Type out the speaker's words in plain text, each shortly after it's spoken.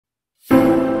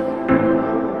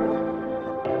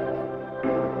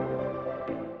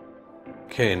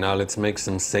Okay, now let's make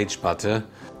some sage butter.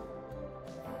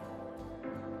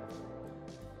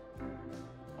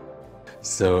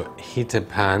 So heat a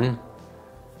pan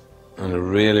on a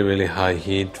really high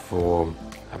heat for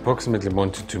approximately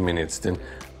 1 to 2 minutes. Then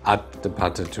add the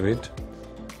butter to it.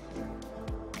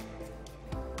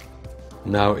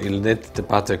 Now you let the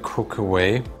butter cook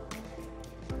away.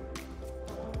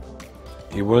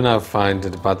 You will now find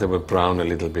that the butter will brown a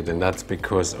little bit, and that's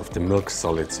because of the milk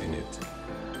solids in it.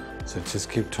 So just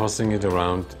keep tossing it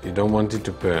around. You don't want it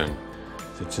to burn.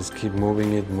 So just keep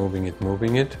moving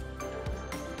it.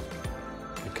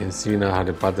 You can see now how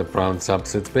the butter browns up.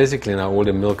 So it's basically now all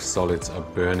the milk solids are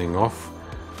burning off.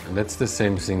 And that's the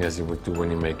same thing as you would do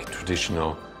when you make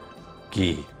traditional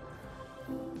ghee.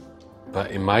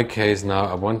 But in my case now,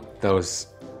 I want those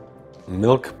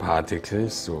milk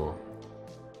particles, so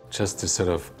just to sort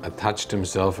of attach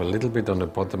themselves a little bit on the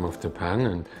bottom of the pan.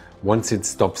 And once it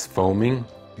stops foaming,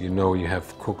 you know you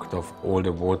have cooked off all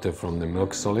the water from the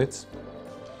milk solids.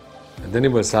 And then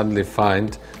you will suddenly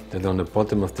find that on the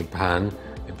bottom of the pan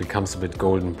it becomes a bit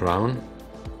golden brown.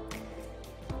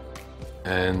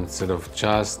 And sort of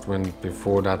just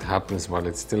before that happens, while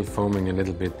it's still foaming a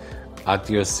little bit, add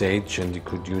your sage, and you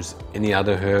could use any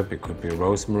other herb. It could be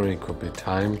rosemary, it could be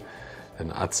thyme,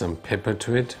 and add some pepper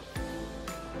to it.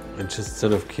 And just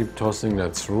sort of keep tossing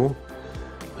that through.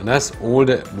 And as all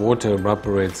the water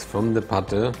evaporates from the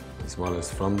butter, as well as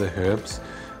from the herbs,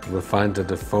 you will find that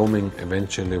the foaming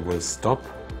eventually will stop.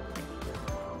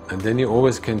 And then you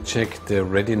always can check the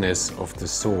readiness of the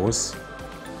sauce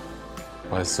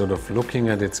by sort of looking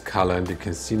at its color, and you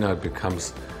can see now it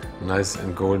becomes nice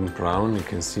and golden brown. You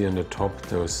can see on the top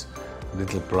those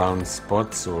little brown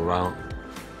spots or round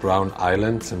brown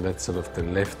islands, and that's sort of the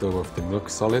leftover of the milk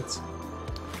solids.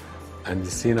 And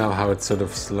you see now how it sort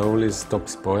of slowly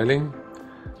stops boiling,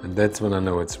 and that's when I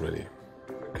know it's ready,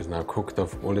 because now cooked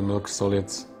off all the milk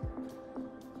solids,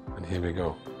 and here we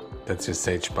go. That's your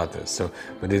sage butter. So,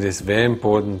 but it is very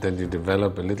important that you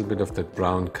develop a little bit of that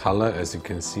brown color, as you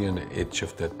can see on the edge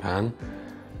of that pan,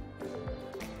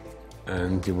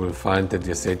 and you will find that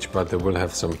your sage butter will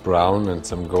have some brown and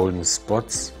some golden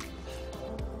spots,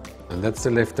 and that's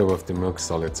the leftover of the milk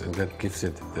solids, and that gives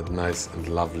it that nice and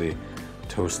lovely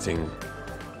toasting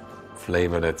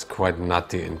flavor that's quite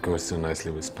nutty and goes so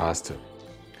nicely with pasta.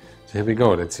 So here we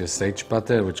go, that's your sage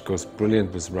butter, which goes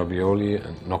brilliant with ravioli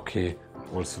and gnocchi,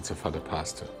 all sorts of other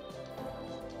pasta.